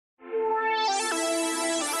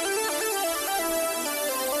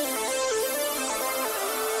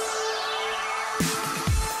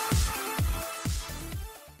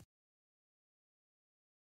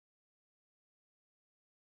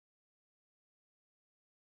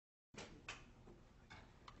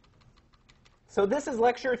So this is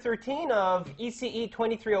lecture 13 of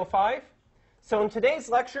ECE2305. So in today's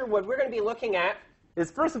lecture, what we're going to be looking at is,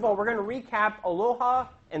 first of all, we're going to recap aloha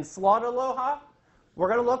and slot aloha. We're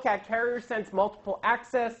going to look at carrier sense multiple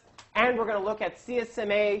access, and we're going to look at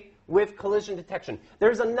CSMA with collision detection.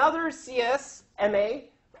 There's another CSMA,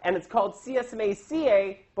 and it's called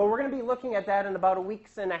CSMA-CA, but we're going to be looking at that in about a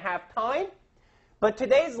week's and a half time. But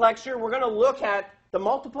today's lecture, we're going to look at the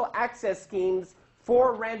multiple access schemes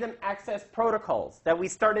for random access protocols that we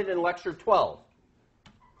started in lecture 12.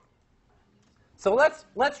 So let's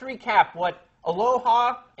recap what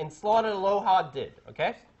aloha and slotted aloha did,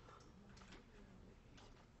 okay?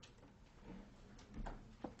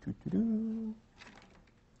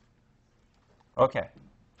 Okay.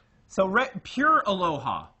 So pure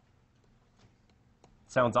aloha.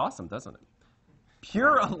 Sounds awesome, doesn't it?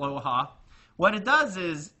 Pure aloha. What it does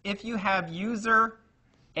is, if you have user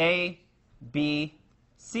A, B,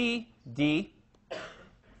 C, D,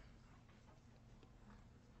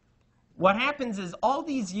 what happens is all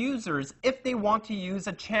these users, if they want to use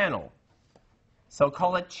a channel, so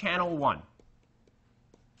call it channel 1,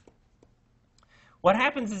 what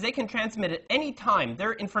happens is they can transmit at any time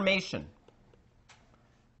their information,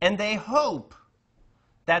 and they hope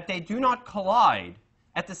that they do not collide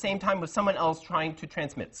at the same time with someone else trying to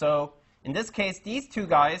transmit. So in this case, these two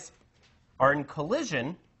guys are in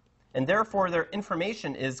collision, and therefore their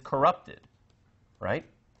information is corrupted, right?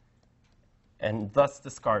 And thus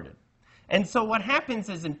discarded. And so what happens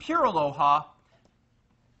is, in pure aloha,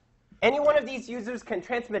 any one of these users can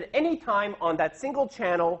transmit at any time on that single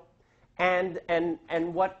channel, and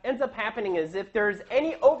what ends up happening is, if there's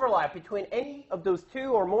any overlap between any of those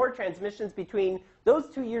two or more transmissions between those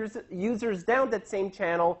two users down that same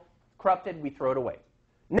channel, corrupted, we throw it away.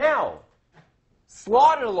 Now,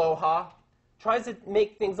 slotted aloha tries to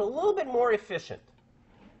make things a little bit more efficient.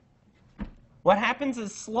 What happens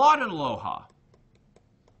is, slotted aloha,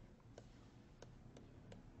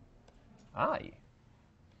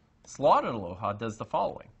 slotted aloha does the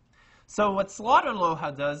following. So what slotted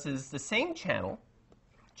aloha does is the same channel,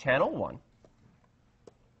 channel 1,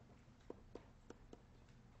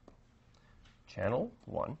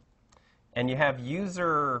 and you have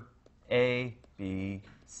user A, B,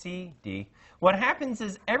 C, D. What happens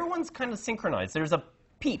is everyone's kind of synchronized. There's a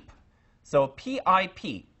PIP, so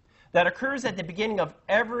PIP, that occurs at the beginning of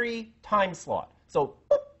every time slot. So,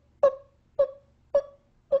 boop, boop, boop, boop,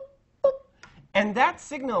 boop, boop. And that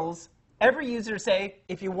signals every user say,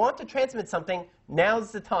 if you want to transmit something,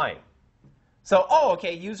 now's the time. So, oh,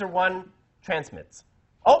 okay, user 1 transmits.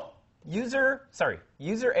 Oh, user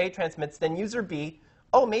A transmits, then user B.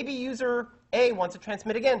 Oh, maybe user A wants to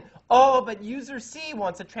transmit again. Oh, but user C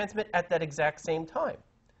wants to transmit at that exact same time.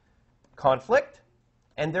 Conflict,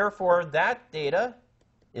 and therefore that data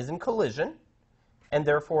is in collision, and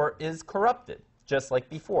therefore is corrupted, just like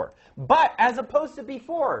before. But as opposed to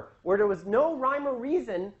before, where there was no rhyme or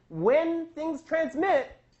reason when things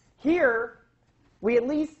transmit, here we at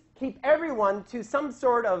least keep everyone to some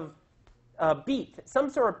sort of beat, some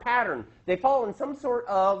sort of pattern. They fall in some sort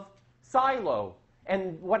of silo.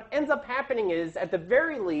 And what ends up happening is, at the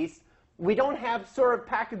very least, we don't have sort of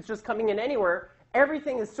packets just coming in anywhere.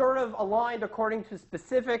 Everything is sort of aligned according to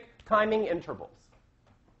specific timing intervals.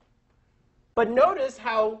 But notice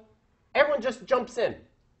how everyone just jumps in,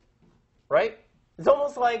 right? It's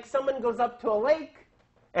almost like someone goes up to a lake,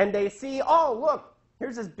 and they see, oh, look,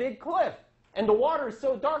 here's this big cliff, and the water is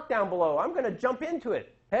so dark down below. I'm going to jump into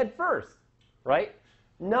it head first, right?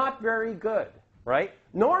 Not very good, right?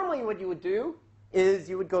 Normally what you would do is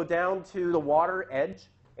you would go down to the water edge,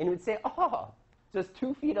 and you would say, oh, just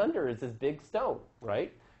 2 feet under is this big stone,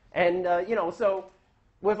 right? And, so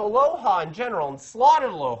with aloha in general, and slotted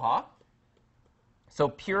aloha, so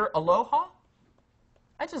pure aloha,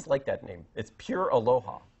 I just like that name. It's pure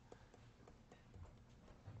aloha.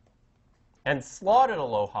 And slotted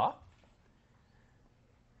aloha,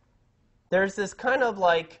 there's this kind of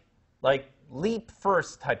like leap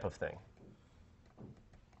first type of thing.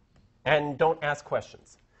 And don't ask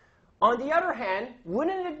questions. On the other hand,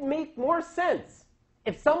 wouldn't it make more sense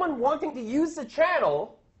if someone wanting to use the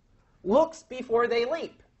channel looks before they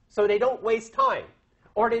leap, so they don't waste time,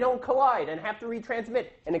 or they don't collide and have to retransmit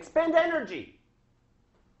and expend energy?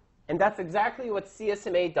 And that's exactly what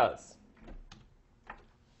CSMA does.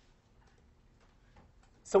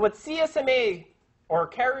 So what CSMA, or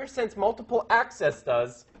carrier sense multiple access,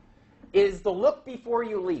 does is the look before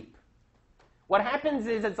you leap. What happens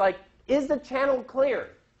is, it's like, is the channel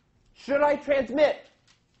clear? Should I transmit?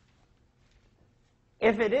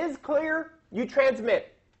 If it is clear, you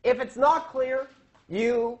transmit. If it's not clear,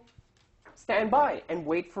 you stand by and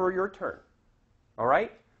wait for your turn. all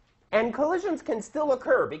right? And collisions can still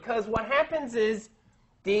occur because what happens is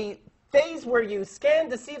the phase where you scan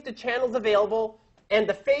to see if the channel's available and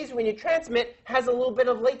the phase when you transmit has a little bit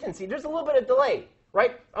of latency. There's a little bit of delay,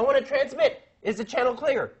 right? I want to transmit. Is the channel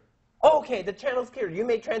clear? Okay, the channel's clear. You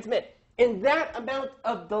may transmit. In that amount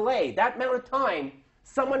of delay, that amount of time,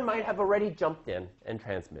 someone might have already jumped in and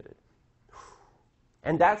transmitted.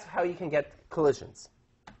 And that's how you can get collisions.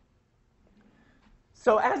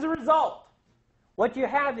 So as a result, what you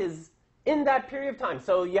have is in that period of time.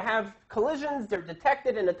 So you have collisions. They're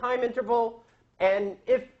detected in a time interval. And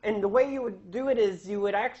the way you would do it is you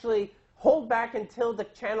would actually hold back until the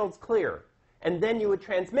channel's clear. And then you would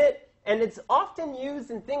transmit. And it's often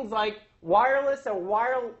used in things like wireless or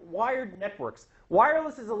wired networks.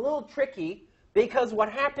 Wireless is a little tricky because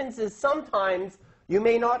what happens is sometimes you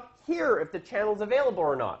may not hear if the channel's available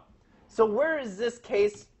or not. So where is this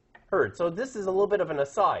case heard? So this is a little bit of an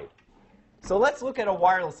aside. So let's look at a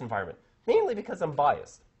wireless environment, mainly because I'm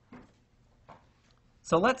biased.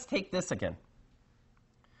 So let's take this again.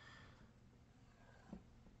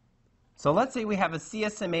 So let's say we have a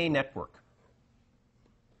CSMA network.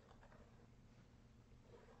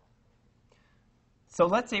 So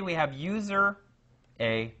let's say we have user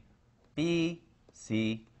A, B,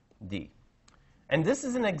 C, D. And this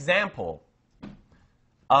is an example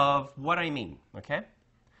of what I mean, okay?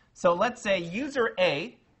 So let's say user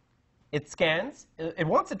A, it scans, it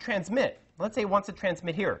wants to transmit. Let's say it wants to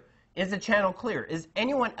transmit here. Is the channel clear? Is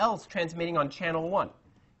anyone else transmitting on channel 1?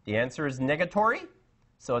 The answer is negatory,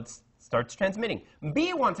 so it starts transmitting.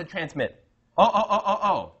 B wants to transmit.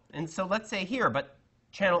 And so let's say here, but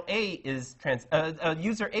channel A is,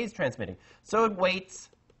 user A is transmitting. So it waits,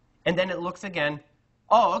 and then it looks again.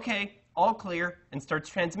 Oh, okay, all clear, and starts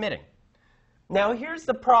transmitting. Now here's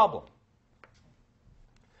the problem.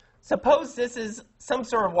 Suppose this is some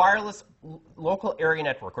sort of wireless local area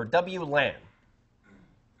network, or WLAN.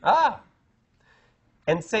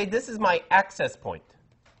 And say this is my access point,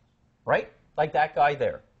 right? Like that guy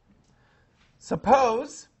there.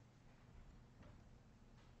 Suppose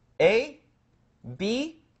A,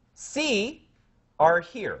 B, C are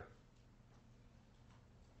here,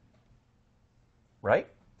 right?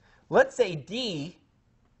 Let's say D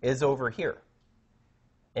is over here,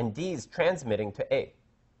 and D is transmitting to A.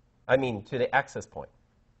 To the access point.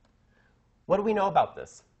 What do we know about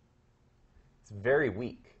this? It's very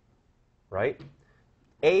weak, right?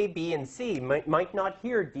 A, B, and C might not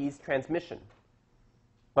hear D's transmission,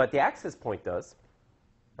 but the access point does,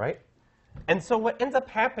 right? And so what ends up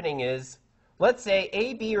happening is, let's say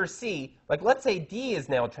A, B, or C, like let's say D is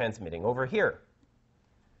now transmitting over here.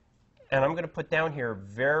 And I'm going to put down here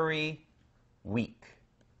very weak.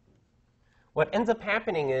 What ends up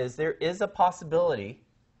happening is there is a possibility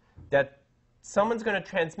that someone's going to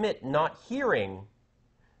transmit not hearing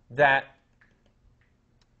that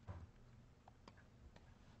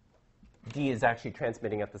D is actually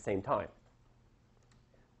transmitting at the same time.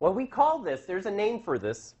 What we call this, there's a name for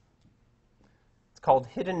this. It's called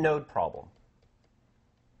hidden node problem.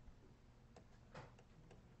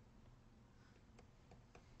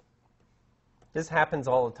 This happens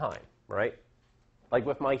all the time, right? Like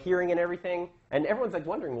with my hearing and everything. And everyone's like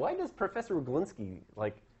wondering, why does Professor Wyglinski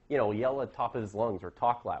yell at the top of his lungs or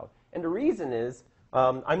talk loud? And the reason is,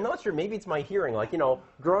 I'm not sure, maybe it's my hearing. Like,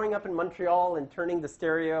 growing up in Montreal and turning the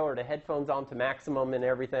stereo or the headphones on to maximum and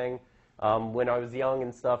everything when I was young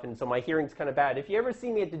and stuff. And so my hearing's kind of bad. If you ever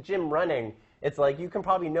see me at the gym running, it's like you can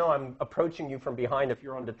probably know I'm approaching you from behind if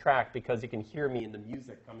you're on the track because you can hear me in the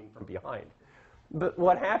music coming from behind. But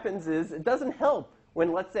what happens is it doesn't help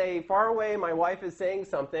when, let's say, far away my wife is saying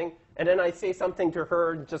something, and then I say something to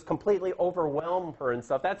her, just completely overwhelm her and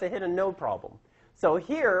stuff. That's a hidden node problem. So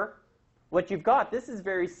here, what you've got, this is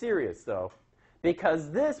very serious, though, because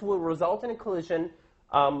this will result in a collision.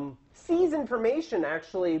 C's information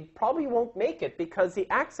actually probably won't make it because the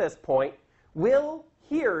access point will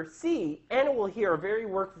hear C, and it will hear a very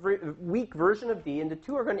weak version of D, and the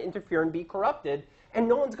two are going to interfere and be corrupted, and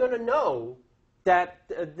no one's going to know that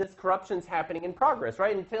this corruption's happening in progress,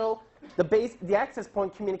 right? Until the access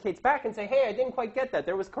point communicates back and say, hey, I didn't quite get that.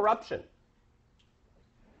 There was corruption.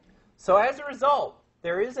 So as a result,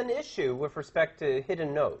 there is an issue with respect to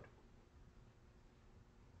hidden node.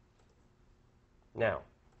 Now,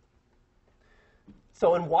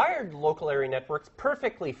 so in wired local area networks,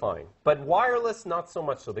 perfectly fine. But wireless, not so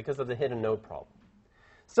much so because of the hidden node problem.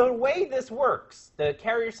 So the way this works, the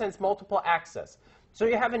carrier sends multiple access. So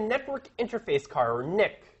you have a network interface card, or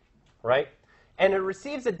NIC, right? And it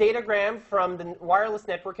receives a datagram from the wireless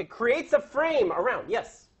network. It creates a frame around.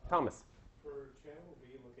 Yes, Thomas? For channel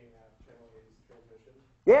B, looking at channel A's transmission,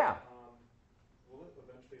 yeah. will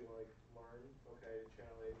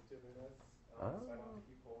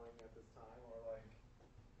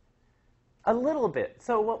A little bit.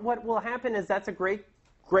 So what will happen is that's a great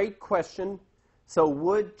question. So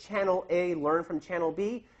would channel A learn from channel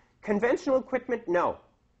B? Conventional equipment, no.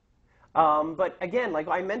 But again, like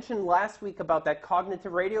I mentioned last week about that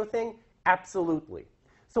cognitive radio thing, absolutely.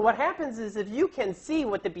 So what happens is if you can see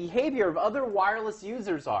what the behavior of other wireless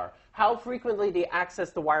users are, how frequently they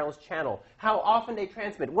access the wireless channel, how often they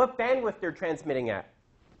transmit, what bandwidth they're transmitting at,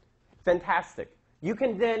 fantastic. You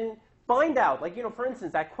can then find out, like, for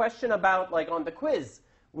instance, that question about, like, on the quiz,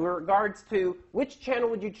 with regards to which channel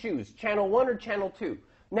would you choose, channel 1 or channel 2?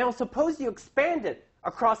 Now, suppose you expand it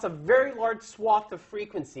across a very large swath of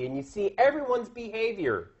frequency, and you see everyone's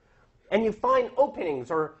behavior, and you find openings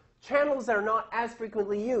or channels that are not as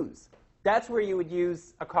frequently used. That's where you would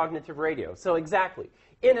use a cognitive radio. So exactly.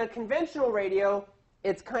 In a conventional radio,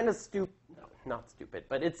 it's kind of stupid, no, not stupid,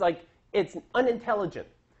 but it's like, it's unintelligent.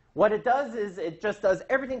 What it does is it just does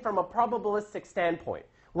everything from a probabilistic standpoint.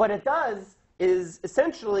 What it does is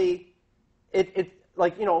essentially,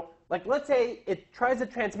 like let's say it tries to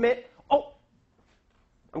transmit, oh,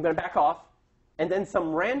 I'm going to back off, and then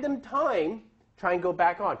some random time, try and go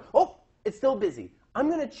back on. Oh, it's still busy. I'm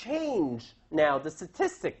going to change now the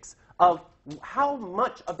statistics of how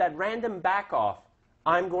much of that random back off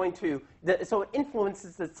I'm going to, so it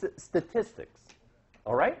influences the statistics.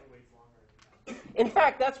 All right? In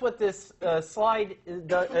fact, that's what this slide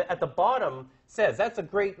at the bottom says. That's a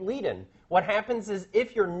great lead-in. What happens is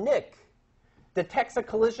if your NIC detects a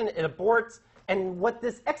collision, it aborts, and what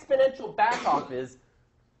this exponential back-off is,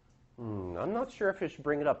 I'm not sure if I should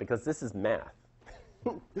bring it up because this is math.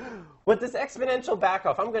 What this exponential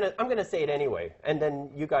back-off, I'm gonna say it anyway, and then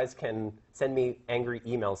you guys can send me angry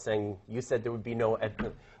emails saying you said there would be no.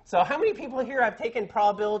 So how many people here have taken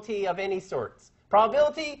probability of any sorts?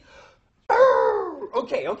 Probability?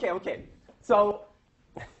 Okay. So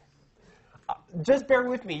just bear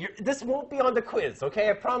with me. This won't be on the quiz, okay?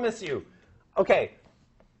 I promise you. Okay.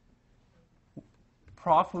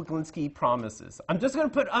 Prof. Wyglinski promises. I'm just going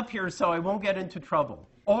to put up here so I won't get into trouble.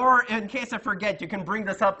 Or in case I forget, you can bring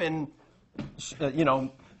this up in,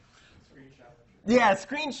 Screenshot. Yeah,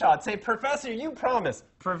 screenshot. Say, Professor, you promise.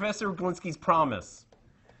 Professor Wyglinski's promise.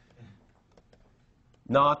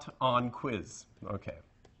 Not on quiz. Okay.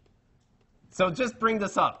 So just bring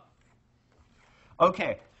this up.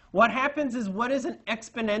 Okay. What happens is, what is an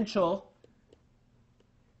exponential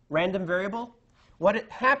random variable? What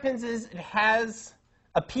it happens is it has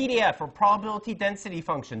a PDF, or probability density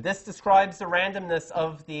function. This describes the randomness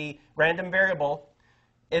of the random variable.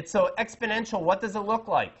 It's so exponential. What does it look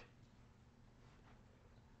like?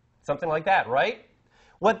 Something like that, right?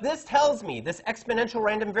 What this tells me, this exponential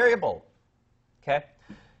random variable, okay?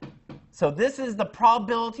 So this is the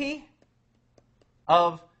probability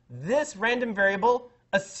of this random variable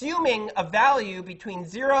assuming a value between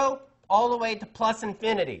 0 all the way to plus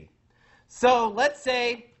infinity. So let's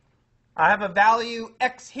say I have a value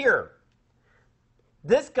x here.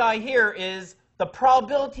 This guy here is the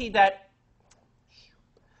probability that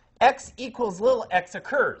x equals little x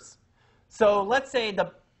occurs. So let's say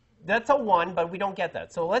that's a 1, but we don't get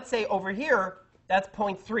that. So let's say over here, that's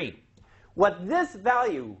 0.3. What this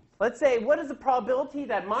value, let's say, what is the probability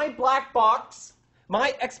that my black box,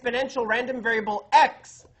 my exponential random variable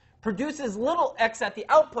x, produces little x at the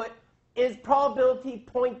output, is probability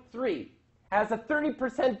 0.3. Has a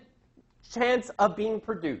 30% chance of being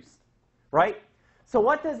produced, right? So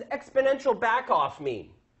what does exponential backoff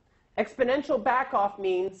mean? Exponential backoff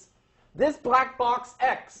means this black box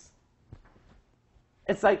x.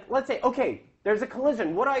 It's like, let's say, okay, there's a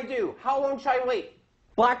collision. What do I do? How long should I wait?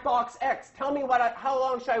 Black box x, tell me how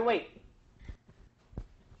long should I wait?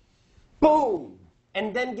 Boom!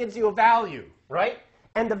 And then gives you a value, right?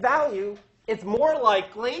 And the value, it's more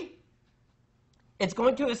likely, it's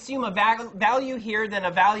going to assume a value here than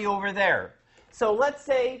a value over there. So let's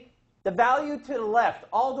say the value to the left,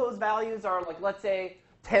 all those values are like, let's say,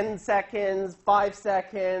 10 seconds, 5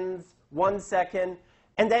 seconds, 1 second.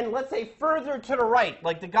 And then let's say further to the right,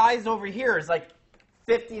 like the guys over here is like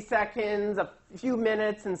 50 seconds, a few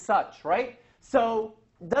minutes, and such, right? So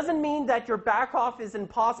it doesn't mean that your backoff is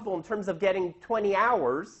impossible in terms of getting 20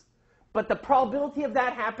 hours, but the probability of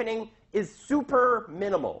that happening is super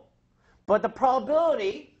minimal. But the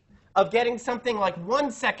probability of getting something like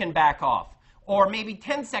 1 second back off or maybe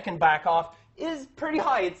 10-second back off is pretty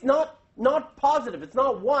high. It's not positive. It's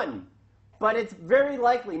not 1. But it's very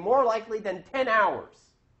likely, more likely than 10 hours.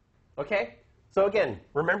 Okay? So again,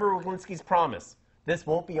 remember Wyglinski's promise. This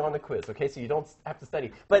won't be on the quiz, okay? So you don't have to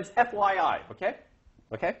study. But it's FYI, okay?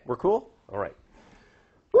 Okay? We're cool? All right.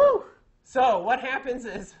 Woo! So what happens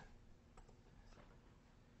is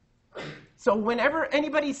So whenever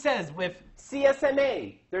anybody says with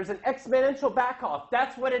CSMA, there's an exponential back off,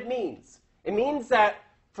 that's what it means. It means that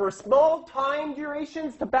for small time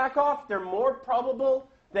durations to back off, they're more probable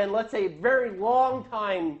than, let's say, very long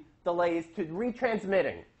time delays to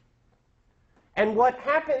retransmitting. And what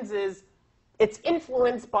happens is it's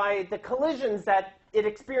influenced by the collisions that it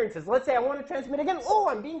experiences. Let's say I want to transmit again. Oh,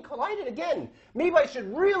 I'm being collided again. Maybe I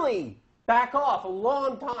should really back off a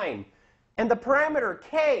long time. And the parameter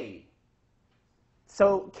k,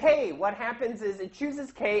 so k, what happens is it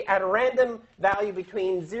chooses k at a random value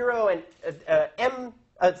between 0 and 2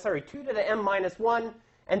 to the m minus 1.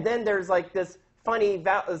 And then there's like this funny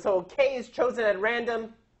value. So k is chosen at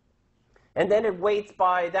random. And then it waits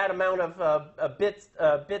by that amount of bits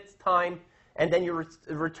time. And then you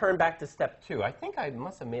return back to step 2. I think I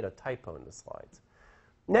must have made a typo in the slides.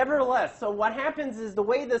 Nevertheless, so what happens is the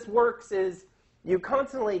way this works is you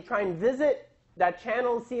constantly try and visit that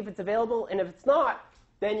channel, see if it's available. And if it's not,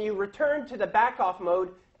 then you return to the back-off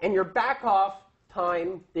mode. And your back-off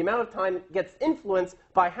time, the amount of time, gets influenced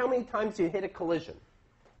by how many times you hit a collision.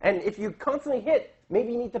 And if you constantly hit,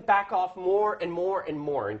 maybe you need to back off more and more and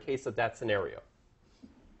more in case of that scenario.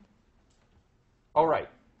 All right.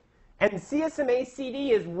 And CSMA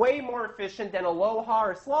CD is way more efficient than Aloha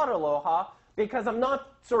or Slaughter Aloha because I'm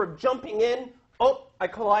not sort of jumping in, oh, I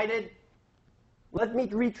collided, let me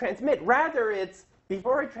retransmit. Rather, it's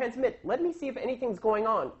before I transmit, let me see if anything's going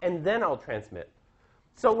on, and then I'll transmit.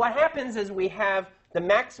 So what happens is we have the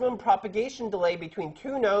maximum propagation delay between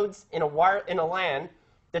two nodes in a LAN,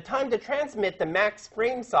 the time to transmit the max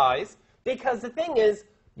frame size, because the thing is,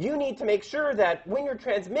 you need to make sure that when you're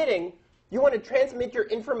transmitting, you want to transmit your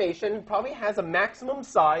information, probably has a maximum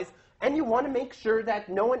size, and you want to make sure that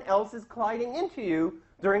no one else is colliding into you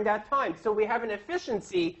during that time. So we have an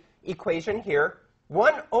efficiency equation here,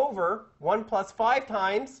 1 over 1 plus 5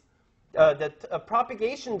 times the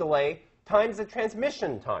propagation delay times the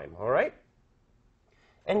transmission time, all right?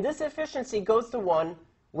 And this efficiency goes to 1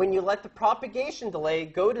 when you let the propagation delay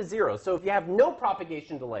go to 0. So if you have no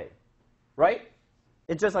propagation delay, right?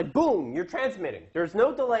 It's just like, boom, you're transmitting. There's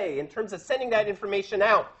no delay in terms of sending that information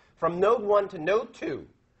out from node 1 to node 2.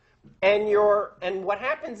 And what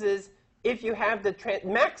happens is, if you have the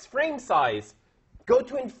max frame size go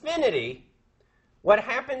to infinity, what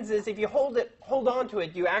happens is if you hold on to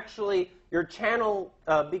it, you actually, your channel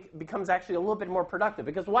becomes actually a little bit more productive.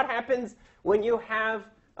 Because what happens when you have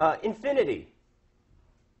infinity?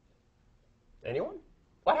 Anyone?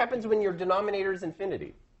 What happens when your denominator is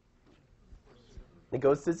infinity? It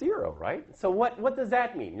goes to 0, right? So what does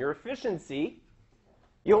that mean? Your efficiency,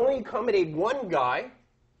 you only accommodate one guy,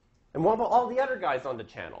 and what about all the other guys on the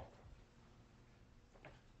channel?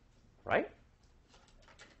 Right?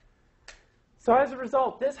 So as a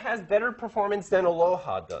result, this has better performance than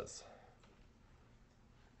Aloha does.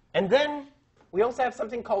 And then we also have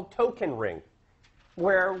something called token ring,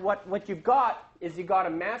 where what you've got is you've got a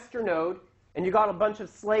master node, and you've got a bunch of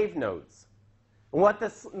slave nodes. And what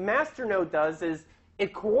this master node does is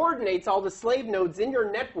it coordinates all the slave nodes in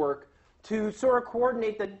your network to sort of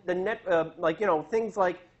coordinate things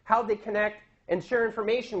like how they connect and share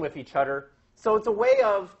information with each other. So it's a way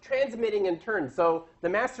of transmitting in turn. So the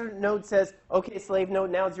master node says, OK, slave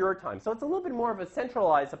node, now it's your time. So it's a little bit more of a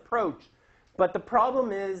centralized approach. But the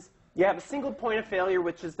problem is you have a single point of failure,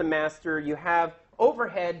 which is the master. You have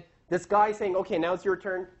overhead, this guy saying, OK, now it's your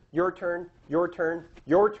turn, your turn, your turn,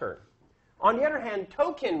 your turn. On the other hand,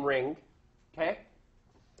 token ring, OK,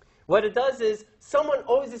 what it does is someone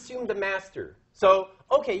always assumed the master. So,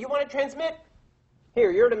 OK, you want to transmit?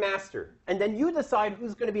 Here, you're the master. And then you decide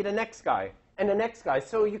who's going to be the next guy and the next guy.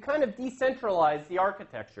 So you kind of decentralize the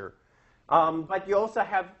architecture. But you also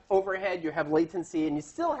have overhead, you have latency, and you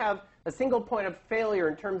still have a single point of failure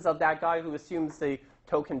in terms of that guy who assumes the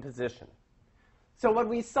token position. So what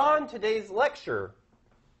we saw in today's lecture,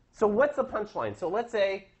 so what's the punchline? So let's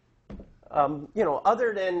say,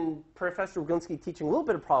 other than Professor Wyglinski teaching a little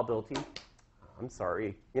bit of probability, I'm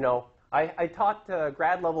sorry, I taught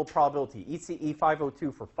grad level probability,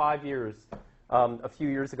 ECE2305 for 5 years. A few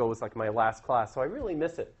years ago was like my last class, so I really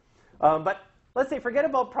miss it. But let's say forget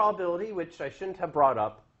about probability, which I shouldn't have brought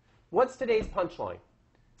up. What's today's punchline?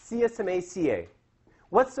 CSMA CA.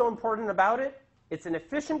 What's so important about it? It's an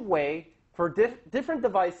efficient way for different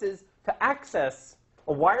devices to access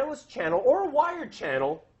a wireless channel or a wired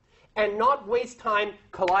channel and not waste time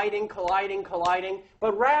colliding,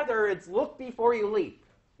 but rather it's look before you leap,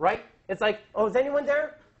 right? It's like, oh, is anyone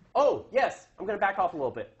there? Oh, yes, I'm going to back off a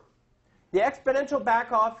little bit. The exponential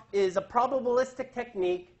back off is a probabilistic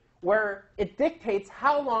technique where it dictates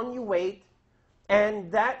how long you wait, and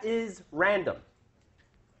that is random.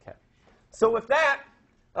 Okay. So with that,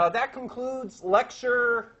 that concludes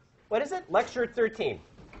lecture, what is it? Lecture 13.